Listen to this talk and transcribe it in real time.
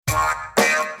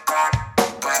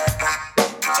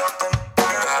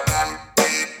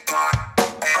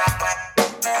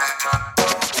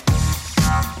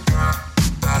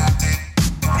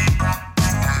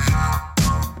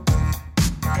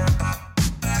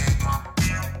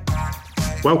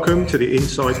Welcome to the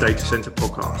Inside Data Center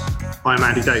podcast. I'm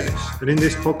Andy Davis, and in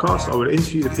this podcast, I will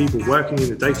interview the people working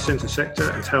in the data center sector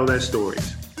and tell their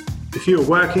stories. If you are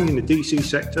working in the DC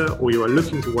sector or you are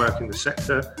looking to work in the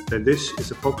sector, then this is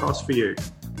the podcast for you.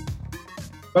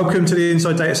 Welcome to the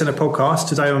Inside Data Center podcast.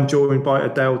 Today I'm joined by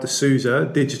Adele D'Souza,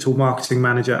 Digital Marketing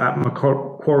Manager at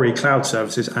Macquarie Cloud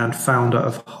Services and founder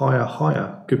of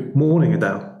HireHire. Good morning,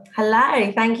 Adele.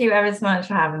 Hello, thank you ever so much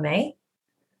for having me.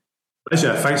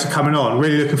 Pleasure. Thanks for coming on.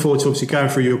 Really looking forward to obviously going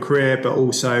through your career, but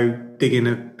also digging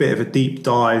a bit of a deep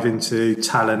dive into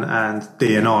talent and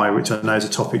D&I, which I know is a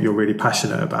topic you're really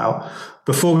passionate about.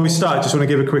 Before we start, I just want to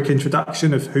give a quick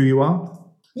introduction of who you are.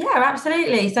 Yeah,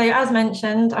 absolutely. So as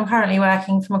mentioned, I'm currently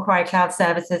working for Macquarie Cloud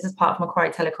Services as part of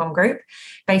Macquarie Telecom Group,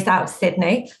 based out of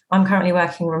Sydney. I'm currently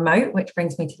working remote, which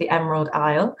brings me to the Emerald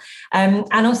Isle. And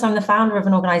also I'm the founder of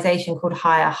an organisation called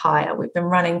HireHire. We've been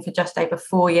running for just over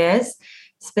 4 years,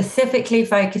 specifically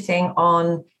focusing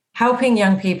on helping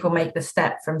young people make the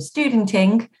step from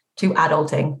studenting to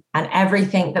adulting and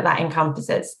everything that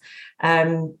encompasses.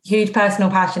 Huge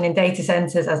personal passion in data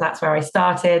centers, as that's where I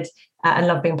started, and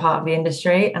love being part of the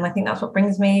industry. And I think that's what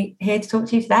brings me here to talk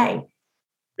to you today.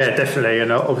 Yeah, definitely.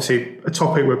 And obviously a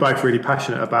topic we're both really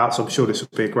passionate about, so I'm sure this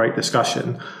will be a great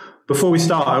discussion. Before we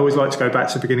start, I always like to go back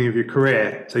to the beginning of your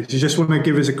career. So do you just want to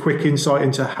give us a quick insight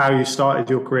into how you started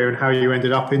your career and how you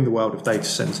ended up in the world of data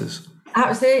centers?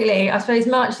 Absolutely. I suppose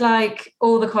much like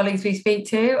all the colleagues we speak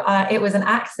to, it was an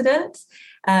accident,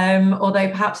 although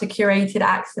perhaps a curated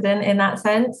accident in that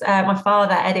sense. My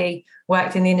father, Eddie,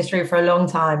 worked in the industry for a long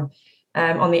time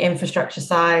on the infrastructure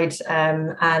side.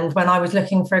 And when I was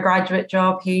looking for a graduate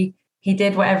job, he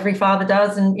did what every father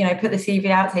does and, put the CV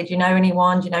out, say, do you know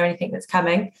anyone? Do you know anything that's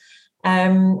coming?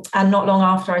 And not long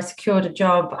after, I secured a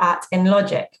job at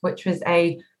InLogic, which was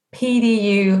a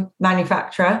PDU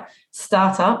manufacturer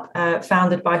startup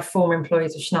founded by former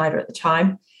employees of Schneider at the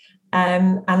time.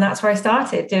 And that's where I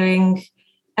started doing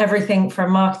everything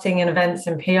from marketing and events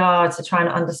and PR to trying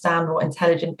to understand what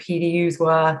intelligent PDUs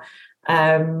were,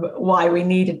 why we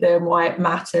needed them, why it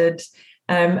mattered.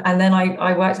 And then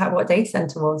I worked out what data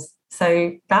center was.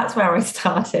 So that's where I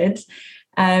started.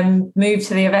 Moved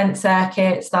to the event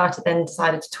circuit,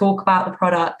 decided to talk about the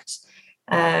product,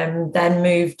 then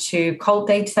moved to Colt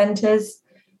data centers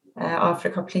after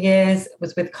a couple of years.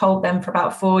 Was with Colt then for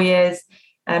about 4 years.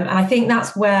 And I think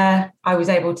that's where I was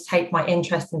able to take my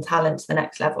interest in talent to the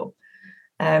next level.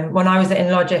 When I was at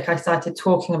InLogic, I started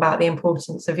talking about the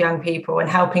importance of young people and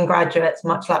helping graduates,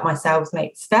 much like myself,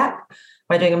 make the step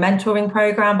by doing a mentoring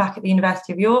program back at the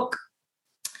University of York.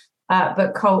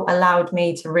 But Colt allowed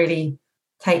me to really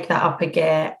take that up a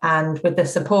gear. And with the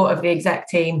support of the exec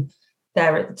team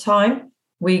there at the time,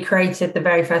 we created the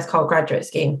very first Colt graduate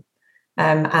scheme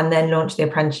and then launched the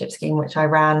apprenticeship scheme, which I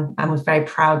ran and was very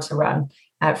proud to run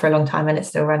for a long time. And it's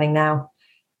still running now.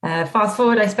 Fast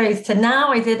forward, I suppose, to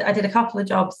now, I did a couple of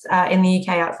jobs in the UK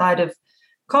outside of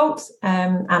Colt,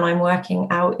 and I'm working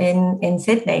out in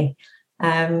Sydney.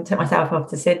 Took myself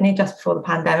off to Sydney just before the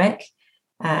pandemic,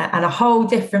 and a whole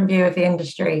different view of the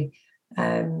industry,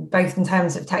 both in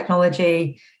terms of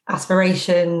technology,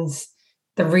 aspirations,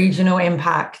 the regional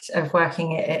impact of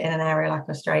working in an area like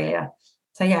Australia.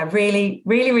 So yeah, really,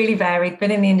 really, really varied.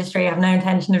 Been in the industry, have no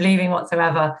intention of leaving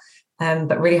whatsoever,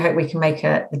 but really hope we can make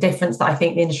the difference that I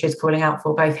think the industry is calling out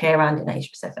for, both here and in Asia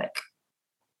Pacific.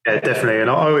 Yeah, definitely. And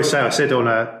I always say, I said on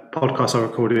a podcast I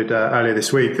recorded earlier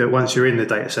this week, that once you're in the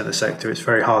data center sector, it's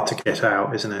very hard to get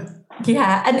out, isn't it?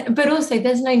 Yeah, but also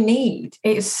there's no need.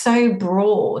 It's so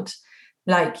broad.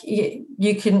 Like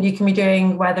you can be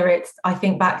doing, whether it's, I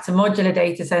think back to modular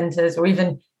data centers or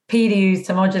even PDUs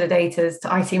to modular data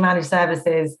to IT managed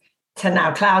services to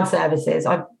now cloud services.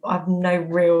 I've no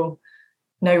real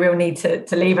need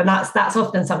to leave, and that's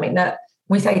often something that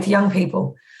we say to young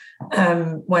people.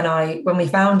 When we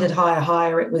founded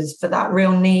HireHire, it was for that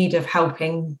real need of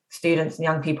helping students and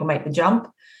young people make the jump.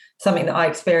 Something that I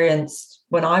experienced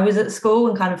when I was at school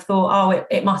and kind of thought,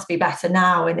 it must be better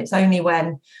now. And it's only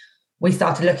when we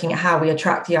started looking at how we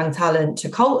attract young talent to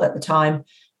Colt at the time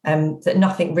that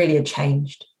nothing really had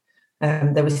changed.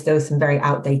 There was still some very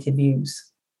outdated views.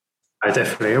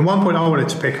 Definitely. And one point I wanted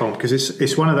to pick on, because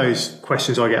it's one of those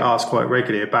questions I get asked quite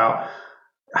regularly about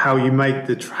how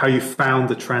you found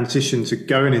the transition to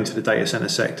going into the data center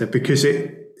sector, because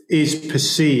it is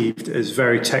perceived as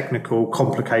very technical,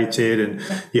 complicated, and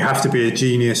you have to be a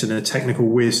genius and a technical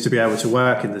whiz to be able to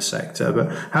work in the sector.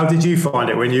 But how did you find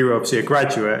it when you were obviously a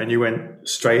graduate and you went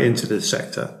straight into the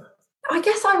sector? I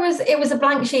guess I it was a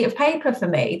blank sheet of paper for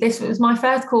me. This was my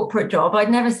first corporate job.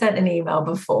 I'd never sent an email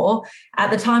before.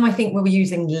 At the time, I think we were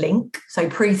using Link, so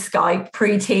pre-Skype,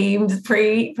 pre-Teams,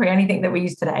 pre anything that we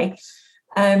use today.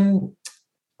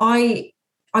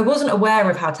 I wasn't aware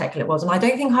of how technical it was, and I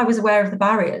don't think I was aware of the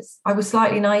barriers. I was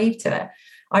slightly naive to it.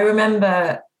 I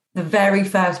remember the very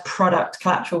first product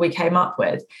collateral we came up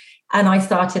with, and I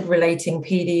started relating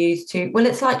PDUs to, well,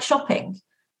 it's like shopping.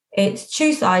 It's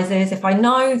shoe sizes. If I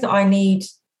know that I need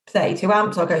 32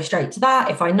 amps, I'll go straight to that.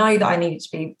 If I know that I need it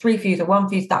to be 3 fuse or 1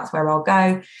 fuse, that's where I'll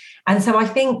go. And so I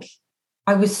think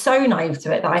I was so naive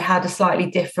to it that I had a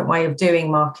slightly different way of doing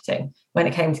marketing when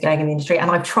it came to going in the industry. And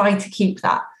I've tried to keep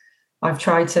that. I've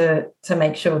tried to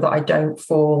make sure that I don't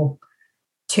fall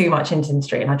too much into the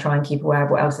industry, and I try and keep aware of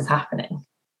what else is happening.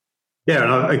 Yeah,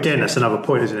 and again, that's another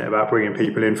point, isn't it, about bringing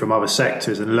people in from other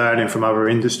sectors and learning from other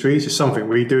industries. It's something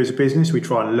we do as a business. We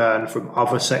try and learn from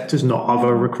other sectors, not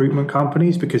other recruitment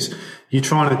companies, because you're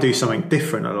trying to do something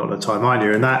different a lot of the time, aren't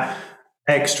you? And that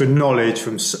extra knowledge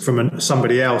from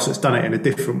somebody else that's done it in a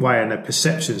different way and their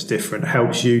perception's different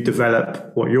helps you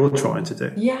develop what you're trying to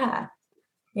do. Yeah.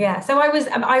 So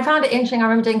I found it interesting. I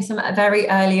remember doing some very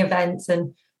early events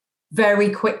and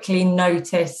very quickly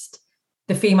noticed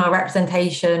the female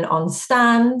representation on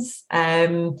stands,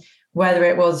 whether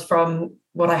it was from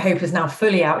what I hope is now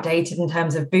fully outdated in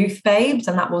terms of booth babes,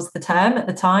 and that was the term at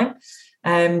the time,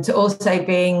 to also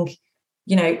being,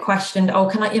 questioned,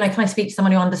 can I speak to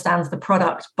someone who understands the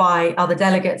product by other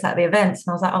delegates at the events?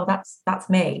 And I was like, oh, that's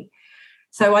me.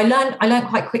 So I learned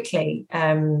quite quickly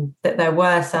that there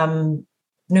were some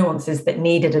nuances that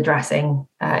needed addressing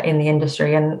in the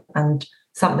industry, and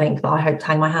something that I hope to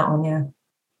hang my hat on. Yeah.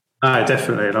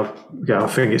 Definitely. And I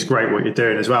think it's great what you're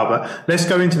doing as well. But let's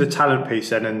go into the talent piece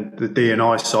then and the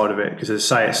D&I side of it, because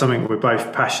as I say, it's something we're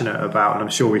both passionate about, and I'm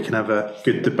sure we can have a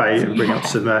good debate and bring up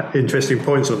some interesting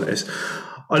points on this.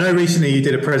 I know recently you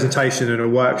did a presentation and a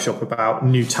workshop about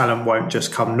new talent won't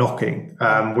just come knocking,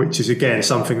 which is, again,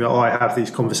 something that I have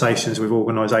these conversations with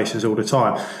organisations all the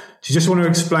time. Do you just want to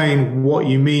explain what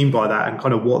you mean by that and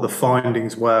kind of what the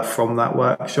findings were from that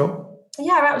workshop?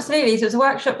 Yeah, absolutely. So it was a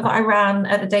workshop that I ran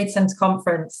at the Data Centre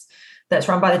Conference that's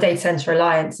run by the Data Centre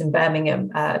Alliance in Birmingham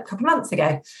a couple of months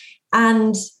ago.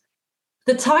 And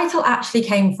the title actually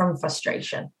came from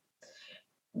frustration.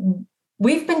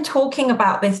 We've been talking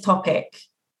about this topic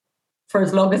for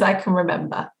as long as I can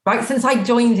remember, right? Since I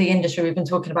joined the industry, we've been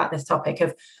talking about this topic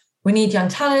of we need young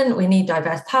talent, we need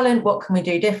diverse talent, what can we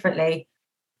do differently?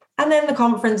 And then the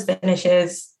conference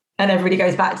finishes and everybody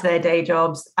goes back to their day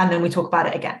jobs, and then we talk about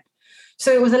it again.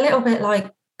 So it was a little bit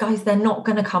like, guys, they're not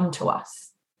going to come to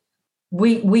us.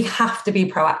 We have to be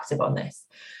proactive on this.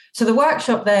 So the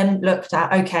workshop then looked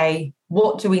at, okay,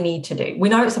 what do we need to do? We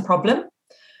know it's a problem.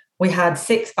 We had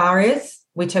 6 barriers.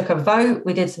 We took a vote.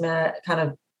 We did some kind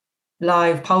of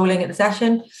live polling at the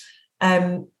session.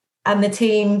 And the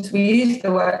teams, we used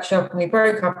the workshop and we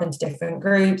broke up into different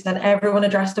groups, and everyone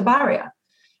addressed a barrier.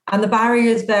 And the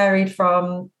barriers varied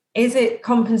from, is it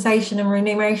compensation and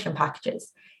remuneration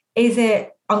packages? Is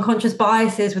it unconscious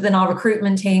biases within our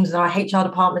recruitment teams and our HR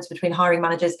departments between hiring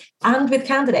managers and with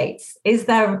candidates? Is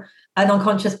there an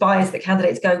unconscious bias that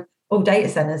candidates go, oh, data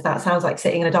centers, that sounds like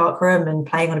sitting in a dark room and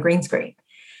playing on a green screen?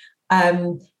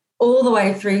 All the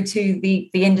way through to the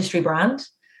industry brand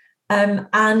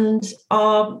and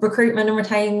our recruitment and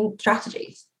retain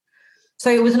strategies. So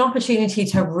it was an opportunity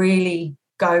to really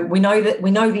go, we know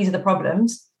these are the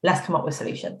problems, let's come up with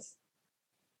solutions.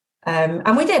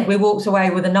 And we did. We walked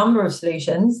away with a number of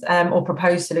solutions or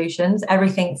proposed solutions,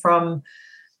 everything from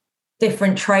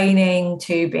different training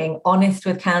to being honest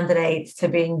with candidates to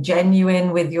being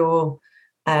genuine with your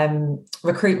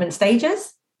recruitment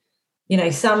stages.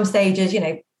 Some stages,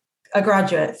 a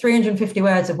graduate, 350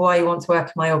 words of why you want to work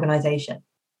in my organisation.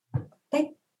 They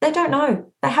don't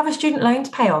know. They have a student loan to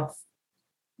pay off.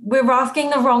 We're asking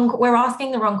the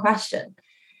wrong question.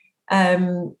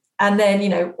 And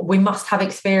then, we must have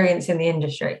experience in the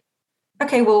industry.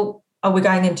 Okay, well, are we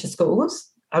going into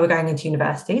schools? Are we going into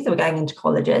universities? Are we going into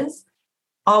colleges?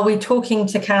 Are we talking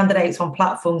to candidates on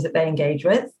platforms that they engage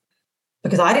with?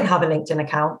 Because I didn't have a LinkedIn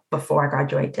account before I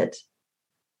graduated.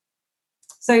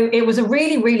 So it was a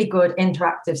really, really good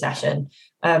interactive session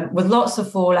with lots of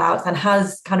fallouts, and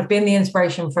has kind of been the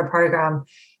inspiration for a program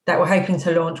that we're hoping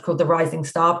to launch called the Rising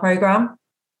Star Program.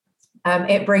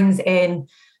 It brings in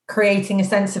creating a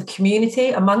sense of community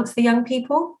amongst the young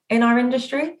people in our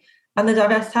industry and the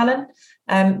diverse talent,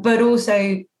 but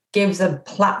also gives a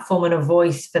platform and a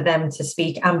voice for them to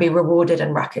speak and be rewarded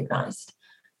and recognised.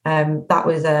 That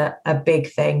was a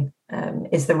big thing,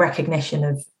 is the recognition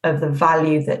of the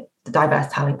value that the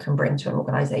diverse talent can bring to an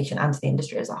organisation and to the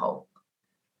industry as a whole.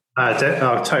 I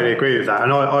totally agree with that.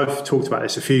 And I've talked about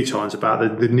this a few times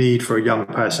about the need for a young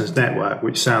person's network,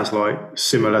 which sounds like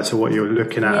similar to what you were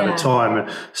looking at the time.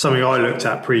 And something I looked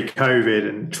at pre-COVID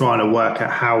and trying to work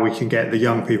out how we can get the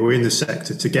young people in the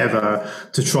sector together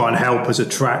to try and help us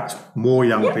attract more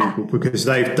young people, because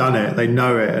they've done it, they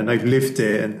know it, and they've lived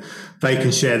it, and they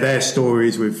can share their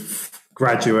stories with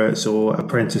graduates or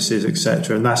apprentices,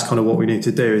 etc. And that's kind of what we need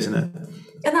to do, isn't it?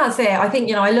 And that's it. I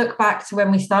think, I look back to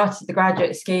when we started the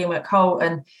graduate scheme at Colt,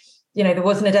 and, there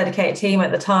wasn't a dedicated team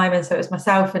at the time. And so it was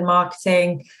myself in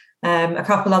marketing, a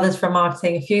couple others from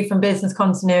marketing, a few from business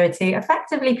continuity,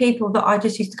 effectively people that I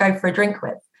just used to go for a drink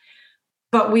with.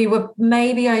 But we were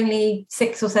maybe only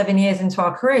 6 or 7 years into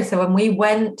our career. So when we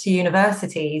went to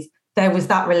universities, there was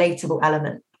that relatable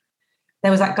element. There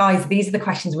was that, guys, these are the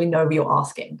questions we know you're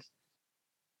asking.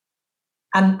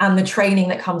 And the training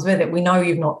that comes with it. We know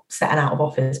you've not set an out of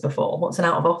office before. What's an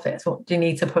out of office? What do you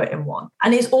need to put in one?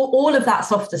 And it's all of that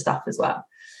softer stuff as well.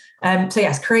 So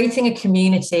yes, creating a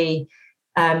community,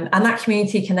 and that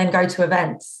community can then go to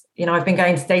events. I've been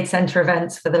going to data center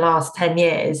events for the last 10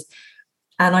 years,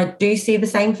 and I do see the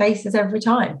same faces every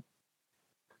time,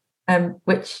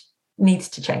 which needs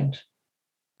to change.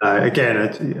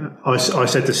 Again, I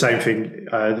said the same thing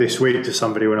this week to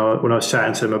somebody when I was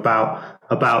chatting to them about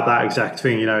that exact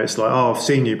thing. It's like, oh, I've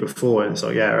seen you before, and it's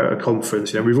like, yeah, at a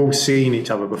conference. We've all seen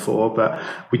each other before, but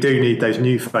we do need those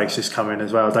new faces coming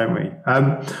as well, don't we?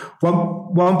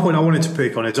 One point I wanted to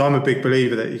pick on is I'm a big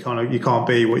believer that you can't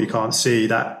be what you can't see.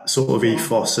 That sort of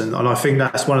ethos, and I think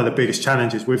that's one of the biggest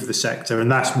challenges with the sector,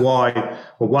 and that's why,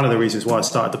 one of the reasons why I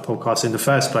started the podcast in the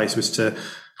first place was to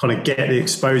kind of get the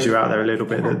exposure out there a little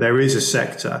bit, that there is a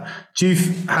sector. Do you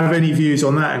have any views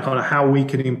on that and kind of how we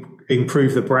can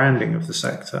improve the branding of the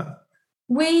sector?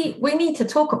 We need to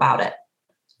talk about it.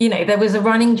 There was a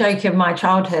running joke in my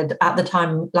childhood at the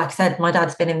time. Like I said, my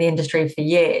dad's been in the industry for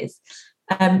years.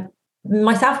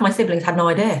 Myself and my siblings had no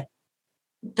idea.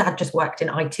 Dad just worked in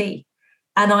IT.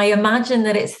 And I imagine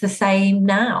that it's the same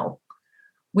now.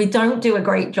 We don't do a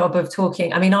great job of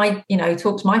talking. I mean, I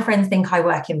talk to my friends, think I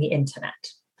work in the internet.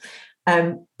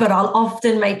 But I'll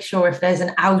often make sure if there's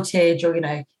an outage, or,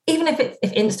 even if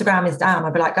Instagram is down,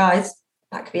 I'll be like, guys,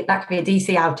 that could be a DC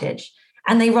outage.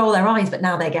 And they roll their eyes, but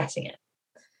now they're getting it.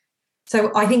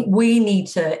 So I think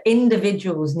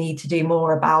individuals need to do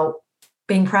more about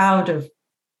being proud of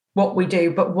what we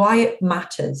do, but why it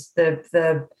matters.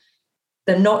 The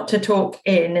not to talk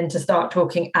in and to start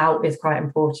talking out is quite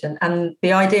important. And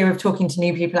the idea of talking to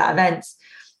new people at events,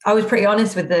 I was pretty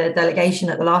honest with the delegation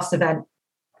at the last event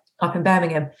up in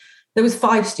Birmingham. There was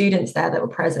 5 students there that were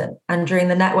present. And during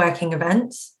the networking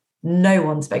events, no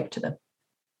one spoke to them.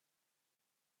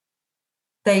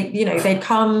 They'd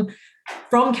come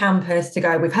from campus to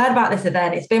go, we've heard about this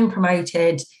event, it's been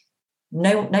promoted.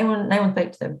 No one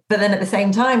spoke to them. But then at the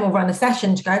same time, we'll run a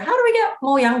session to go, how do we get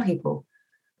more young people?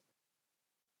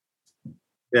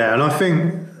 Yeah, and I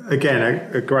think, again,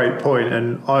 a great point,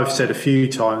 and I've said a few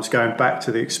times, going back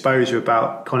to the exposure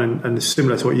about and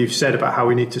similar to what you've said about how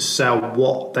we need to sell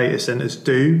what data centers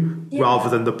do rather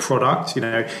than the product.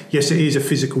 Yes, it is a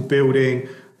physical building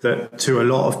that to a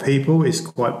lot of people is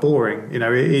quite boring. It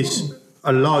is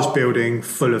a large building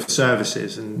full of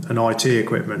services and IT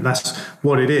equipment. That's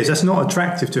what it is. That's not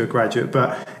attractive to a graduate,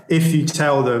 but if you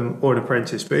tell them, or an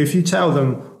apprentice, but if you tell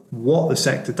them what the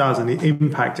sector does and the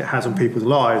impact it has on people's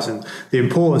lives and the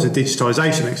importance of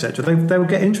digitization, etc., they will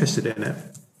get interested in it.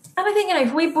 And I think,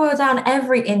 if we boil down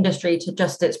every industry to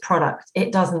just its product,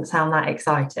 it doesn't sound that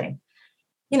exciting.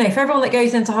 For everyone that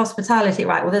goes into hospitality,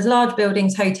 right, well, there's large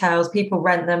buildings, hotels, people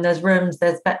rent them, there's rooms,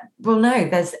 there's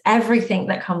everything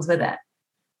that comes with it.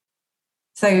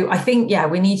 So I think,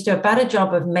 we need to do a better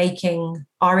job of making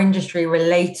our industry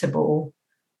relatable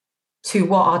to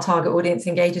what our target audience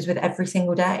engages with every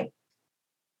single day.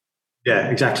 Yeah,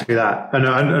 exactly that.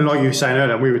 And like you were saying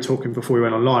earlier, we were talking before we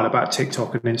went online about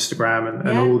TikTok and Instagram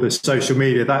and all the social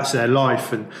media. That's their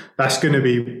life, and that's going to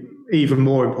be even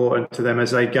more important to them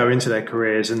as they go into their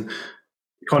careers, and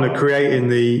kind of creating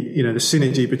the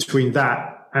synergy between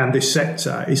that and this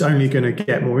sector is only going to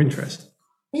get more interest.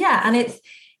 Yeah,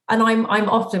 and I'm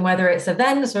often, whether it's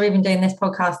events or even doing this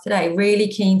podcast today, really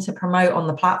keen to promote on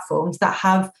the platforms that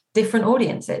have different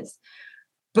audiences.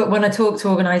 But when I talk to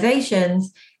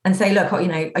organizations and say, look, are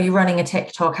you running a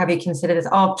TikTok? Have you considered this?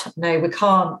 Oh, no, we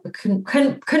can't. We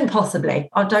couldn't possibly.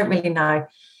 I don't really know.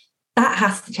 That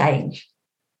has to change.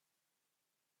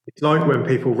 It's like when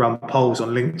people run polls on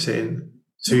LinkedIn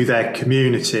to their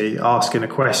community, asking a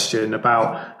question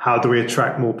about how do we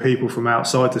attract more people from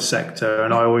outside the sector.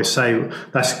 And I always say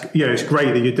that's, it's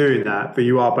great that you're doing that, but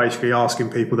you are basically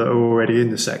asking people that are already in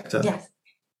the sector. Yes.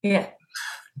 Yeah.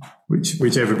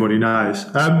 Which everybody knows.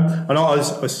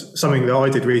 And something that I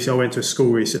did recently, I went to a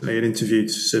school recently and interviewed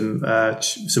some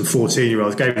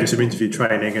 14-year-olds, gave them some interview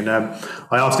training, and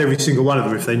I asked every single one of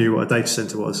them if they knew what a data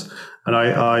center was. And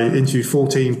I interviewed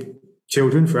 14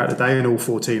 children throughout the day, and all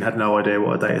 14 had no idea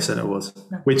what a data center was,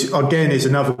 which again is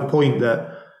another point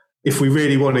that if we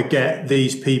really want to get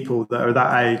these people that are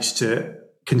that age to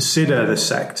consider the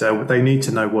sector, they need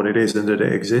to know what it is and that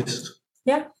it exists.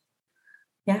 Yeah.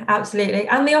 Yeah, absolutely.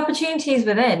 And the opportunities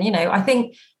within, I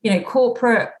think,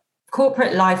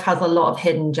 corporate life has a lot of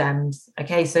hidden gems.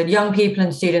 Okay, so young people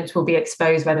and students will be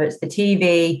exposed, whether it's the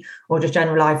TV or just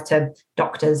general life, to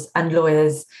doctors and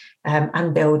lawyers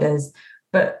and builders.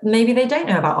 But maybe they don't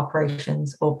know about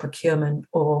operations or procurement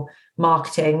or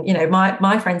marketing.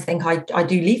 My friends think I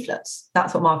do leaflets.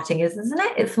 That's what marketing is, isn't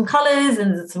it? It's some colours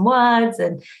and some words,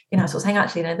 and sort of saying,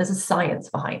 actually, there's a science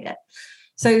behind it.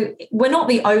 So we're not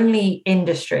the only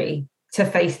industry to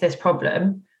face this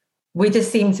problem. We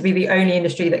just seem to be the only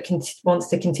industry that wants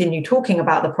to continue talking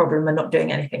about the problem and not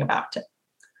doing anything about it.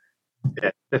 Yeah.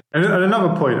 And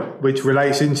another point which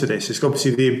relates into this is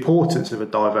obviously the importance of a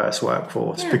diverse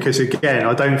workforce, because again,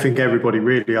 I don't think everybody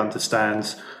really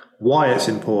understands why it's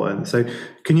important. So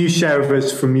can you share with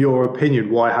us, from your opinion,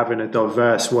 why having a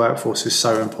diverse workforce is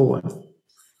so important?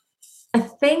 I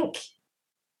think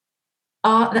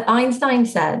that Einstein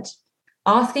said,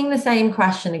 asking the same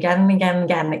question again and again and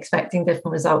again, expecting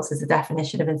different results, is the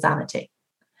definition of insanity.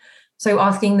 So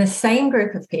asking the same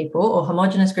group of people or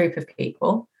homogenous group of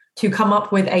people to come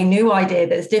up with a new idea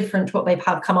that's different to what they've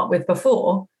come up with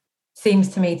before seems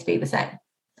to me to be the same.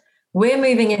 We're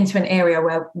moving into an area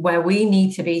where we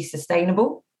need to be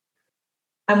sustainable,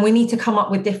 and we need to come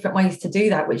up with different ways to do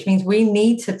that, which means we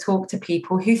need to talk to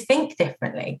people who think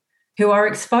differently, who are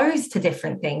exposed to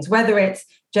different things, whether it's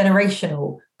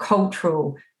generational,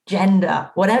 cultural, gender,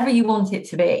 whatever you want it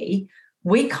to be.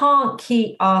 We can't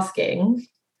keep asking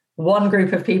one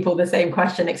group of people the same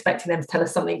question, expecting them to tell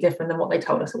us something different than what they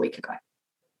told us a week ago.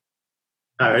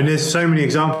 And there's so many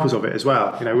examples of it as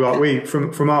well. We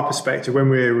from our perspective, when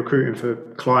we're recruiting for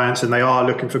clients and they are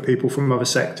looking for people from other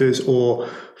sectors or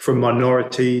from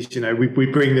minorities, we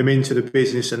bring them into the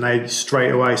business and they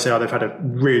straight away say, they've had a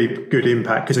really good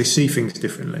impact because they see things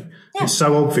differently. Yeah. It's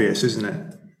so obvious, isn't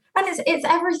it? And it's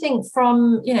everything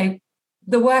from,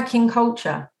 the working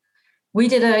culture. We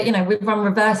did we've run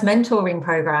reverse mentoring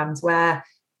programs where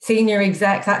senior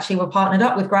execs actually were partnered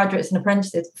up with graduates and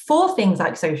apprentices for things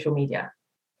like social media.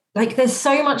 Like, there's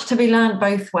so much to be learned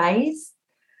both ways.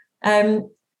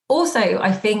 Also,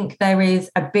 I think there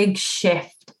is a big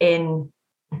shift in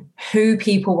who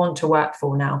people want to work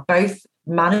for now, both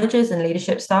managers and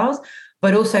leadership styles,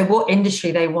 but also what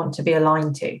industry they want to be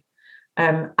aligned to.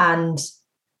 And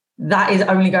that is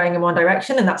only going in one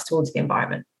direction, and that's towards the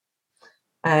environment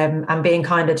and being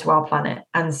kinder to our planet.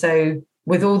 And so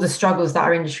with all the struggles that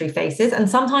our industry faces, and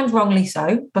sometimes wrongly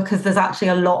so, because there's actually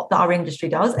a lot that our industry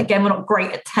does. Again, we're not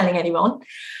great at telling anyone.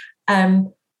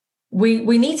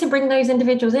 We need to bring those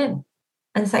individuals in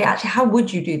and say, actually, how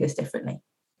would you do this differently?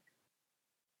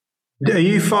 Are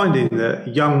you finding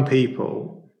that young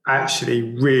people actually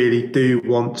really do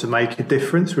want to make a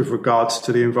difference with regards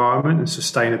to the environment and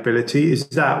sustainability? Is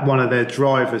that one of their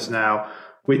drivers now?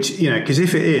 Which, because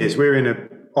if it is, we're in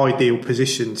an ideal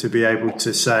position to be able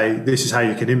to say, this is how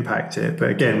you can impact it.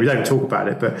 But again, we don't talk about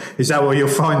it. But is that what you're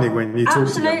finding when you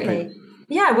talk to young people?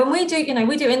 Yeah, when we do,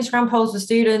 we do Instagram polls with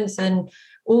students and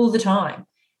all the time,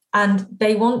 and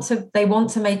they want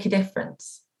to make a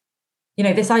difference.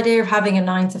 This idea of having a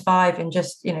 9 to 5 and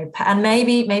just, and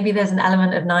maybe there's an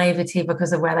element of naivety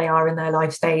because of where they are in their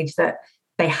life stage that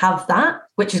they have that,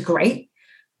 which is great.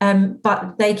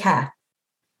 But they care.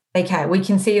 They care. We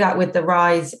can see that with the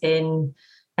rise in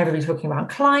everybody talking about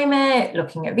climate,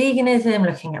 looking at veganism,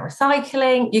 looking at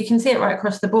recycling. You can see it right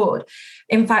across the board.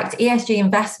 In fact, ESG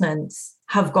investments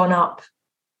have gone up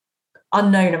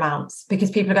unknown amounts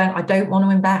because people are going, I don't want to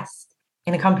invest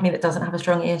in a company that doesn't have a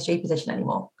strong ESG position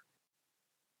anymore.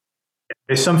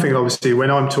 It's something, obviously, when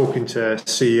I'm talking to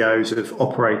CEOs of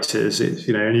operators, it's,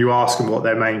 and you ask them what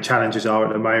their main challenges are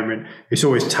at the moment, it's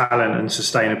always talent and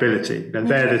sustainability. And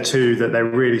they're the two that they're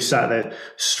really sat there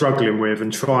struggling with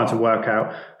and trying to work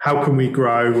out, how can we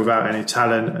grow without any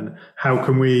talent, and how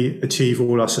can we achieve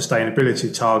all our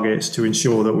sustainability targets to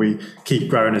ensure that we keep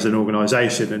growing as an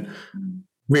organisation? And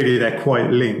really, they're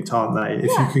quite linked, aren't they?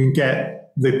 If you can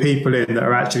get the people in that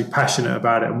are actually passionate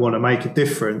about it and want to make a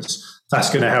difference, that's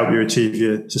going to help you achieve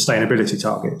your sustainability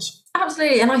targets.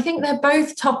 Absolutely. And I think they're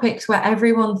both topics where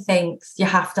everyone thinks you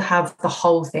have to have the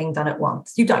whole thing done at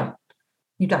once. You don't.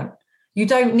 You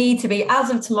don't need to be, as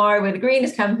of tomorrow, we're the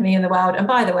greenest company in the world. And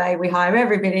by the way, we hire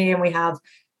everybody and we have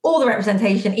all the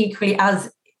representation equally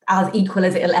as equal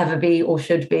as it'll ever be or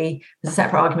should be. There's a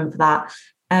separate argument for that.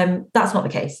 That's not the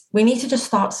case. We need to just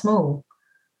start small.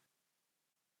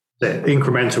 The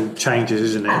incremental changes,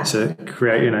 isn't it, to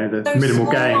create, the those minimal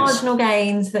small gains, marginal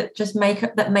gains that just make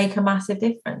a massive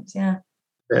difference. Yeah.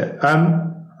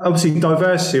 Obviously,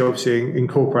 diversity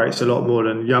incorporates a lot more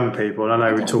than young people, and I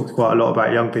know we talked quite a lot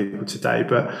about young people today,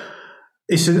 but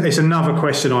it's another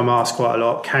question I'm asked quite a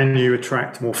lot. Can you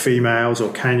attract more females,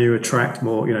 or can you attract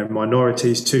more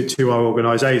minorities to our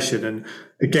organisation? And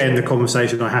again, the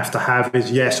conversation I have to have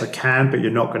is, yes, I can, but you're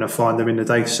not going to find them in the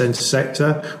data centre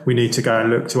sector. We need to go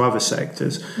and look to other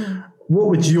sectors. What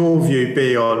would your view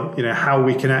be on, how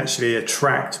we can actually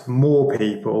attract more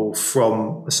people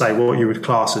from, say, what you would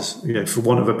class as, for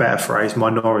want of a better phrase,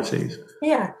 minorities?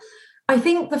 Yeah. I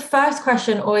think the first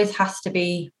question always has to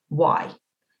be why.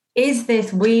 Is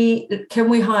this can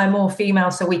we hire more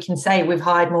females so we can say we've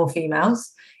hired more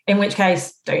females? In which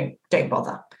case, don't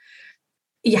bother.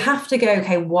 You have to go,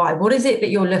 okay, why? What is it that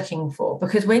you're looking for?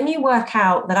 Because when you work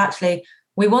out that actually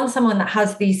we want someone that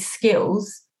has these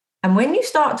skills, and when you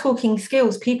start talking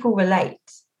skills, people relate.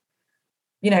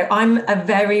 I'm a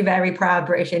very, very proud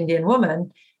British Indian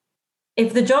woman.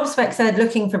 If the job spec said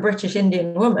looking for British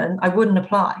Indian woman, I wouldn't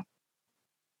apply.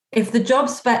 If the job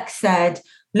spec said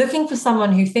looking for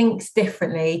someone who thinks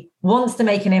differently, wants to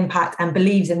make an impact and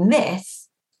believes in this,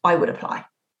 I would apply.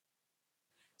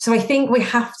 So I think we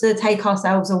have to take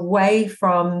ourselves away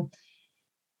from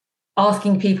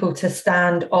asking people to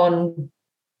stand on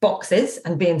boxes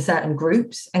and be in certain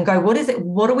groups and go,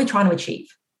 what are we trying to achieve?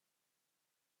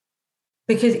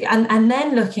 Because, and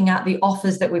then looking at the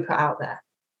offers that we put out there.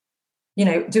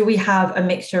 Do we have a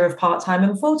mixture of part-time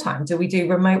and full-time? Do we do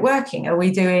remote working? Are we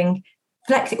doing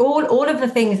flexi? All of the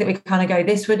things that we kind of go,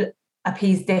 this would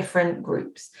appease different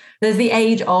groups. There's the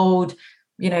age-old,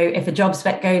 if a job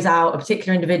spec goes out, a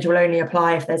particular individual will only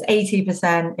apply if there's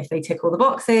 80%, if they tick all the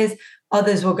boxes.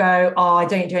 Others will go, I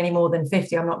don't do any more than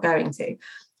 50, I'm not going to.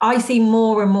 I see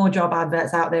more and more job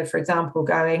adverts out there, for example,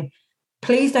 going,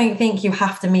 please don't think you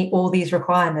have to meet all these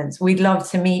requirements. We'd love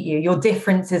to meet you. Your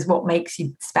difference is what makes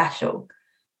you special.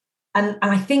 And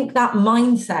I think that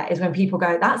mindset is when people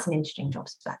go, that's an interesting job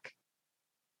spec.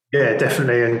 Yeah,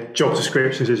 definitely. And job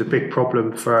descriptions is a big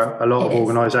problem for a lot of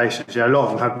organisations. A lot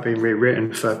of them haven't been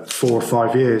rewritten for 4 or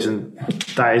 5 years. And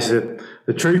that is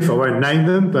the truth. I won't name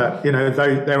them, but,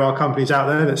 there are companies out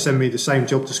there that send me the same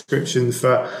job description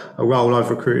for a role I've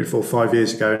recruited for 5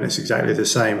 years ago, and it's exactly the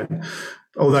same. And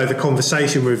although the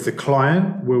conversation with the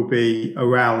client will be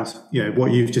around,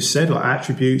 what you've just said, like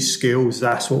attributes, skills,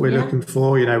 that's what we're looking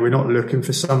for. We're not looking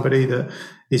for somebody that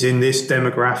is in this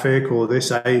demographic or this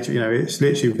age. It's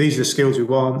literally, these are the skills we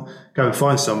want, go and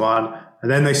find someone. And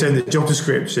then they send the job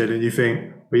description and you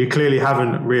think, well, you clearly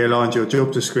haven't realigned your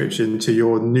job description to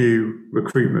your new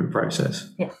recruitment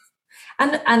process. Yeah.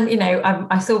 And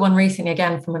I saw one recently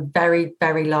again from a very,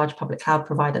 very large public cloud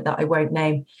provider that I won't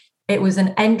name. It was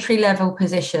an entry-level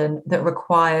position that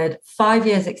required 5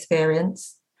 years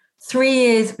experience, 3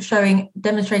 years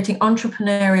demonstrating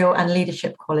entrepreneurial and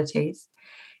leadership qualities.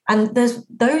 And there's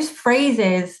those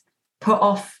phrases put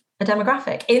off a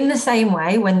demographic. In the same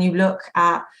way, when you look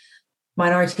at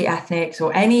minority ethnics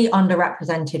or any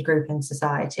underrepresented group in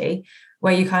society,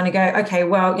 where you kind of go, okay,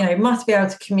 well, must be able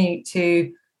to commute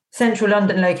to central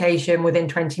London location within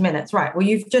 20 minutes. Right. Well,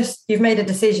 you've made a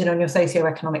decision on your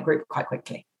socioeconomic group quite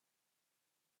quickly.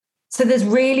 So there's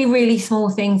really, really small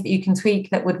things that you can tweak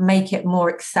that would make it more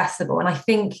accessible. And I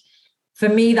think for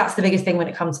me, that's the biggest thing when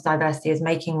it comes to diversity, is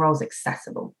making roles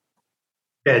accessible.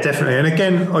 Yeah, definitely. And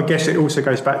again, I guess it also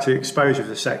goes back to the exposure of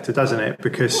the sector, doesn't it?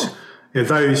 Because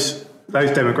those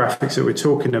demographics that we're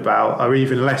talking about are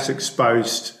even less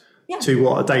exposed to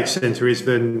what a data center is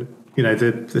than,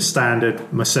 the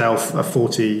standard myself, a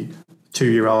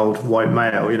 42-year-old white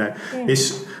male.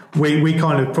 It's we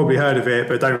kind of probably heard of it,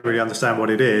 but don't really understand what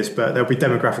it is. But there'll be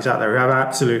demographics out there who have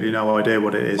absolutely no idea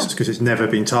what it is because it's never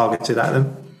been targeted at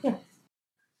them. Yeah.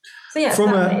 So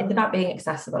it's about being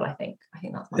accessible. I think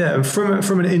that's and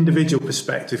from an individual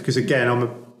perspective, because again,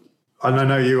 and I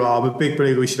know you are, I'm a big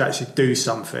believer we should actually do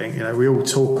something. We all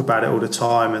talk about it all the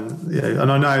time, and and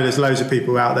I know there's loads of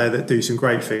people out there that do some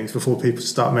great things before people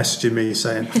start messaging me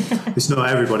saying it's not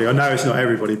everybody. I know it's not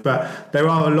everybody, but there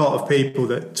are a lot of people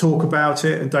that talk about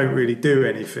it and don't really do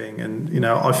anything. And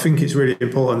I think it's really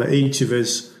important that each of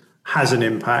us has an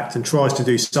impact and tries to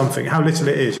do something, how little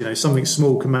it is, something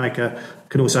small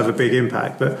can also have a big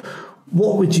impact. But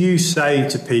what would you say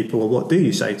to people, or what do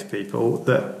you say to people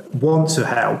that want to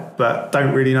help but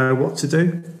don't really know what to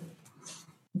do?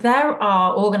 There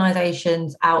are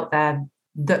organisations out there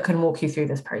that can walk you through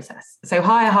this process. So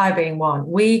Hire High being one,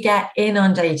 we get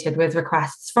inundated with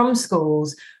requests from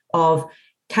schools of,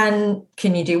 can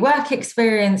you do work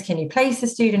experience? Can you place a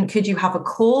student? Could you have a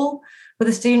call with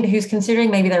a student who's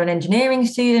considering, maybe they're an engineering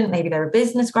student, maybe they're a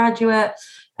business graduate,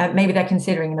 maybe they're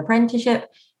considering an apprenticeship.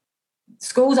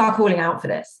 Schools are calling out for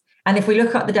this. And if we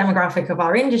look at the demographic of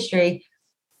our industry,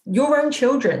 your own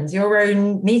children's, your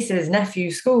own nieces,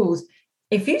 nephews, schools,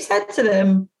 if you said to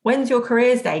them, when's your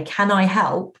careers day? Can I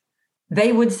help?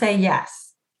 They would say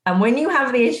yes. And when you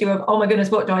have the issue of, oh my goodness,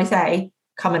 what do I say?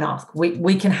 Come and ask.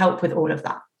 We can help with all of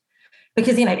that.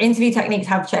 Because, interview techniques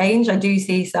have changed. I do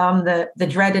see some, the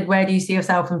dreaded, where do you see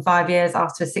yourself in 5 years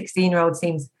after a 16-year-old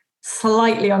seems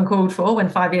slightly uncalled for, when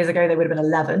 5 years ago they would have been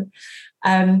 11.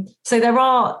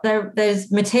 So there's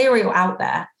material out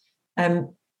there.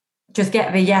 Just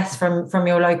get the yes from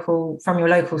your local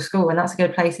school, and that's a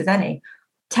good place as any.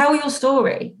 Tell your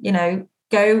story,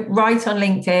 go write on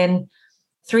LinkedIn,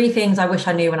 3 things I wish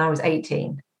I knew when I was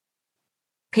 18.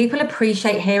 People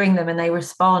appreciate hearing them and they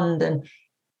respond, and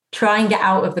try and get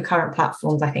out of the current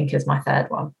platforms, I think, is my third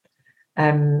one.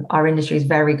 Our industry is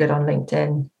very good on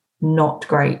LinkedIn, not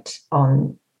great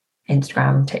on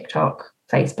Instagram, TikTok,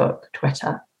 Facebook,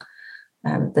 Twitter.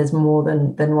 There's more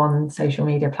than one social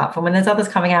media platform, and there's others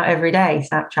coming out every day.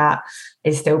 Snapchat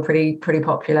is still pretty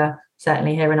popular,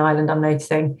 certainly here in Ireland, I'm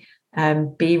noticing.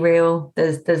 Be Real.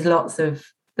 There's lots of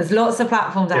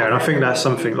platforms out there. Yeah, and I think that's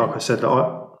something, like I said,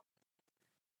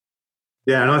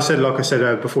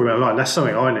 before we went online, that's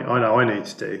something I know I need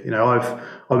to do.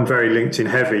 I'm very LinkedIn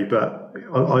heavy, but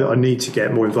I need to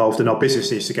get more involved, and our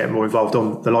business needs to get more involved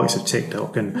on the likes of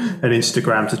TikTok and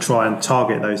Instagram to try and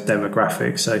target those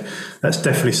demographics. So that's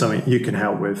definitely something you can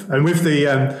help with. And with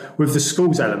the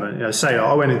schools element,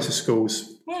 I went into schools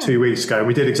 2 weeks ago, and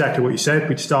we did exactly what you said.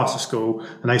 We'd start a school,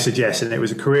 and they said yes, and it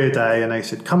was a career day, and they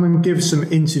said, come and give some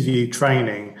interview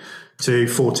training to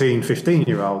 14,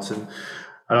 15-year-olds. And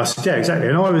I said, yeah, exactly.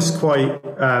 And I was quite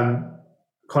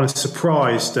kind of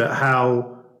surprised at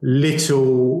how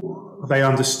little they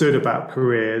understood about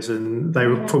careers, and they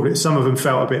were probably, some of them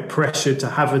felt a bit pressured to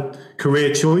have a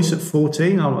career choice at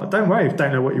 14. I'm like, don't worry if you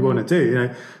don't know what you want to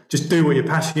do. Just do what you're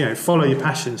passionate, follow your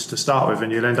passions to start with, and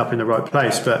you'll end up in the right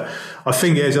place. But I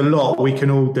think there's a lot we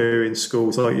can all do in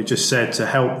schools, like you just said, to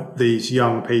help these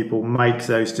young people make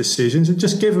those decisions, and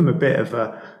just give them a bit of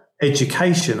a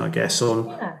education, I guess, on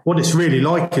what it's really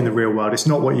like in the real world. It's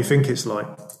not what you think it's like.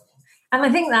 And I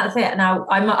think that's it. Now,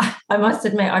 I must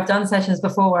admit, I've done sessions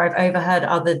before where I've overheard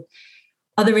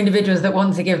other individuals that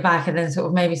want to give back, and then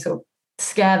sort of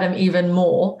scare them even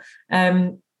more.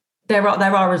 There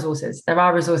are resources. There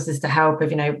are resources to help.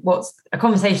 If what's a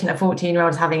conversation that a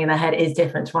 14-year-old is having in their head is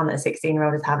different to one that a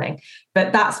 16-year-old is having.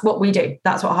 But that's what we do.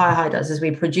 That's what Hire High does, is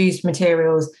we produce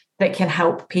materials that can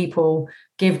help people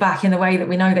give back in the way that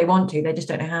we know they want to. They just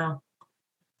don't know how.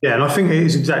 Yeah, and I think it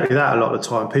is exactly that a lot of the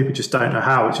time. People just don't know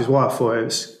how, which is why I thought it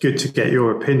was good to get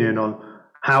your opinion on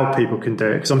how people can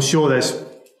do it. Because I'm sure there's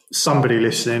somebody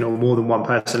listening, or more than one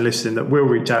person listening, that will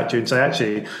reach out to you and say,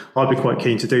 actually, I'd be quite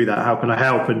keen to do that. How can I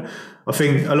help? And I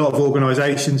think a lot of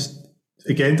organisations,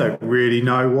 again, don't really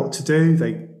know what to do.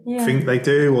 They think they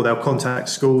do, or they'll contact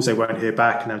schools, they won't hear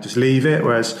back, and they'll just leave it.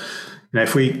 Whereas,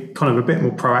 if we kind of a bit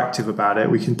more proactive about it,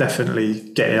 we can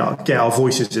definitely get our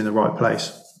voices in the right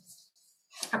place.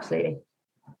 Absolutely.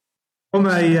 From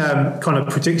a kind of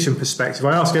prediction perspective,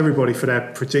 I ask everybody for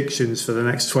their predictions for the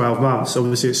next 12 months.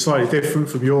 Obviously, it's slightly different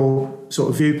from your sort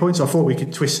of viewpoints. I thought we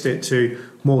could twist it to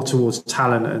more towards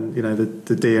talent and,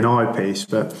 the D&I piece.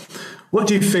 But what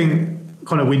do you think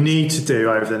kind of we need to do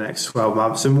over the next 12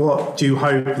 months? And what do you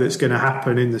hope that's going to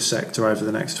happen in the sector over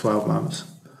the next 12 months?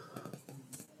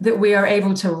 That we are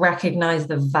able to recognise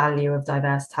the value of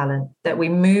diverse talent, that we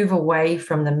move away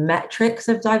from the metrics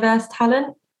of diverse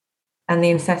talent and the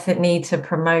incessant need to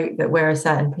promote that we're a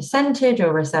certain percentage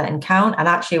or a certain count, and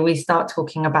actually we start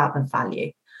talking about the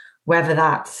value, whether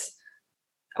that's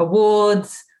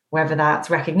awards, whether that's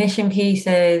recognition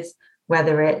pieces,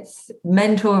 whether it's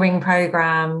mentoring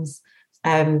programs.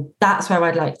 That's where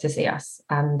I'd like to see us.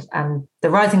 And the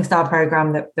Rising Star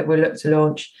program that we'll look to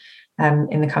launch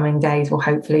in the coming days will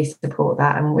hopefully support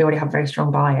that. And we already have very strong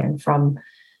buy-in from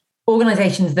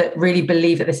organisations that really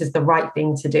believe that this is the right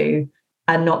thing to do,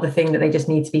 and not the thing that they just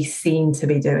need to be seen to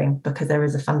be doing, because there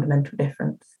is a fundamental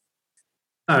difference.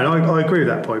 And I agree with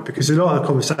that point, because a lot of the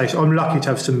conversation, I'm lucky to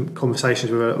have some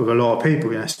conversations with a lot of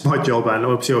people. It's my job, and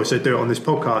obviously also do it on this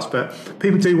podcast, but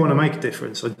people do want to make a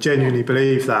difference. I genuinely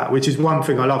believe that, which is one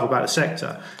thing I love about the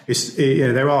sector.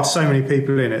 There are so many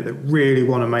people in it that really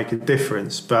want to make a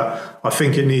difference, but I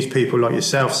think it needs people like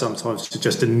yourself sometimes to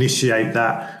just initiate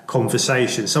that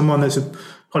conversation. Someone that's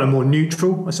kind of more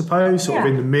neutral, I suppose, sort of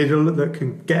in the middle, that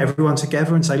can get everyone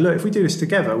together and say, look, if we do this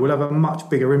together, we'll have a much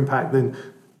bigger impact than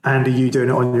Andy, you doing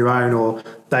it on your own, or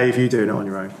Dave, you doing it on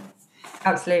your own.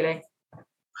 Absolutely.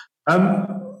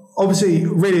 Obviously,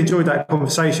 really enjoyed that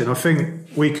conversation. I think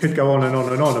we could go on and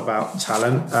on and on about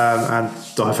talent and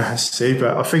diversity,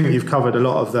 but I think you've covered a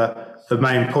lot of the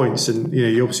main points, and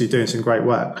you're obviously doing some great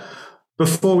work.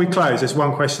 Before we close, there's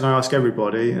one question I ask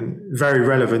everybody, and very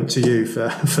relevant to you for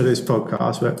this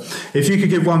podcast. But if you could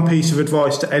give one piece of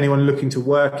advice to anyone looking to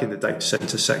work in the data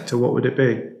center sector, what would it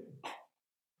be?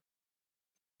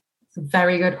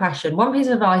 Very good question. One piece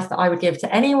of advice that I would give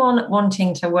to anyone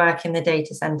wanting to work in the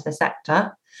data center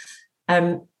sector,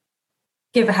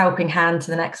 give a helping hand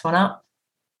to the next one up.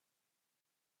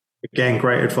 Again,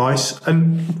 great advice.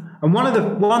 And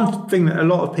one thing that a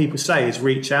lot of people say is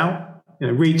reach out.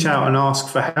 Reach out and ask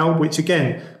for help, which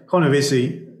again kind of is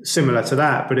similar to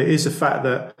that, but it is the fact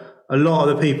that a lot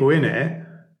of the people in it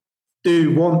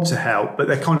do want to help, but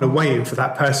they're kind of waiting for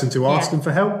that person to ask them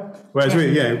for help. Whereas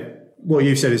really, what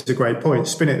you've said is a great point.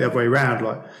 Spin it the other way around.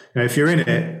 Like, if you're in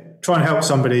it, try and help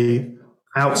somebody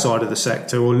outside of the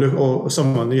sector, or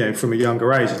someone from a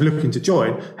younger age is looking to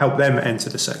join, help them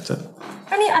enter the sector.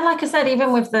 And like I said,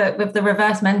 even with the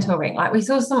reverse mentoring, like we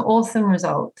saw some awesome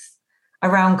results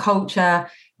around culture.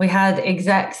 We had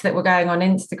execs that were going on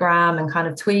Instagram and kind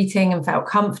of tweeting and felt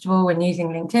comfortable and using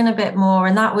LinkedIn a bit more.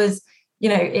 And that was,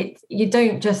 it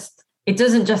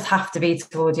doesn't just have to be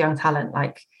towards young talent.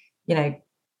 Like,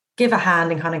 give a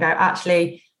hand and kind of go,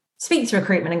 actually speak to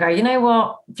recruitment and go, you know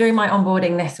what, during my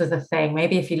onboarding, this was a thing.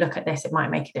 Maybe if you look at this, it might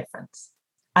make a difference.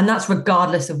 And that's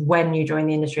regardless of when you join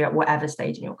the industry at whatever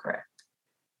stage in your career.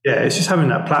 Yeah, it's just having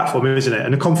that platform, isn't it?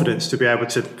 And the confidence to be able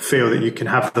to feel that you can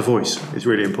have the voice is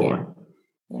really important.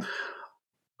 Yeah.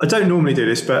 I don't normally do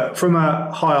this, but from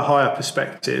a hire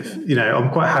perspective,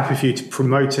 I'm quite happy for you to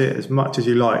promote it as much as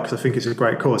you like, because I think it's a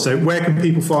great cause. So where can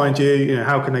people find you?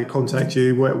 How can they contact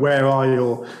you? Where are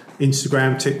your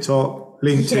Instagram, TikTok,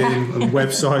 LinkedIn and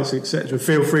websites, etc.?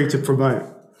 Feel free to promote.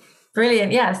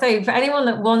 Brilliant. Yeah. So for anyone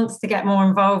that wants to get more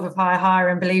involved with hire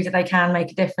and believes that they can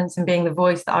make a difference in being the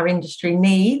voice that our industry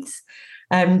needs,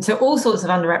 to all sorts of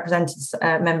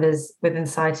underrepresented members within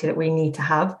society that we need to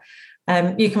have,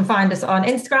 you can find us on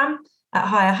Instagram at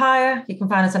hire. You can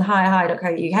find us on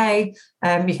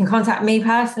hirehire.co.uk. You can contact me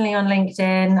personally on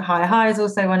LinkedIn. Hire is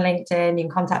also on LinkedIn. You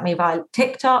can contact me via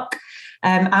TikTok.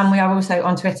 And we are also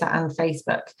on Twitter and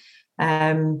Facebook.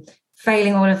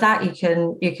 Failing all of that,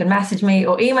 you can message me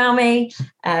or email me,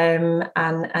 and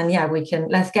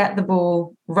let's get the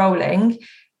ball rolling.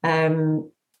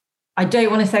 I don't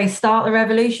want to say start the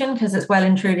revolution, because it's well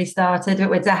and truly started,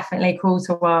 but we're definitely call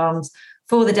to arms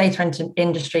for the data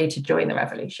industry to join the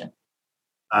revolution.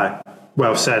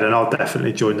 Well said, and I'll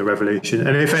definitely join the revolution.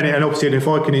 And if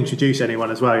I can introduce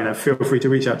anyone as well, feel free to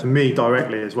reach out to me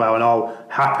directly as well, and I'll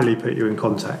happily put you in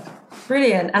contact.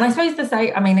 Brilliant. And I suppose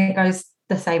it goes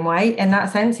the same way in that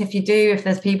sense. If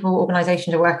there's people,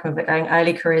 organisations are working with that going,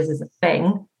 early careers is a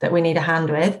thing that we need a hand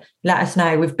with, let us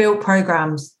know. We've built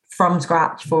programs from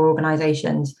scratch for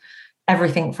organisations,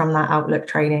 everything from that Outlook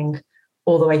training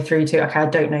all the way through to, I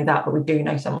don't know that, but we do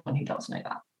know someone who does know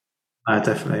that.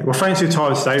 Definitely. Well, thanks for your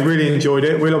time today. Really enjoyed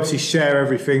it. We'll obviously share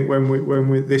everything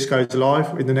when this goes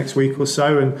live in the next week or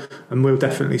so, and we'll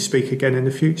definitely speak again in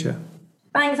the future.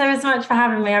 Thanks ever so much for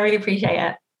having me. I really appreciate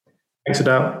it. Thanks,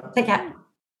 Adele. Take care.